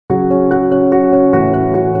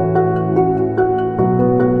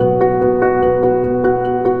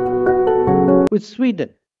With Sweden,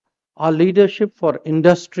 our leadership for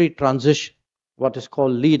industry transition, what is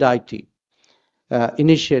called LEAD IT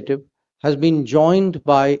initiative, has been joined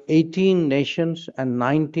by 18 nations and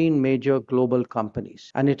 19 major global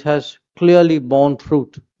companies, and it has clearly borne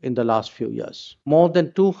fruit in the last few years. More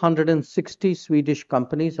than 260 Swedish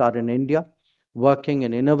companies are in India, working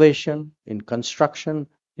in innovation, in construction,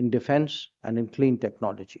 in defense, and in clean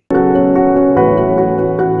technology.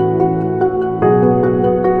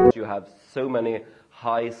 You have so many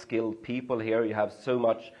high-skilled people here, you have so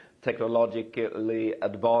much technologically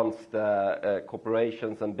advanced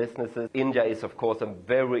corporations and businesses. India is, of course, a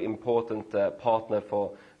very important partner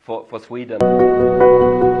for Sweden.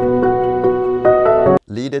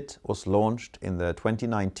 LEAD-IT was launched in the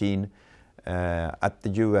 2019 at the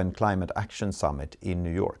UN Climate Action Summit in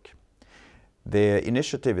New York. The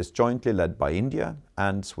initiative is jointly led by India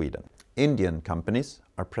and Sweden. Indian companies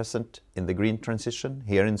are present in the green transition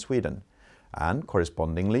here in Sweden, and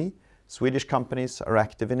correspondingly, Swedish companies are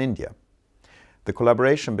active in India. The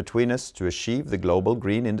collaboration between us to achieve the global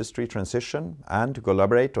green industry transition and to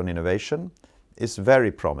collaborate on innovation is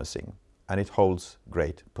very promising, and it holds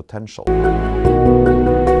great potential.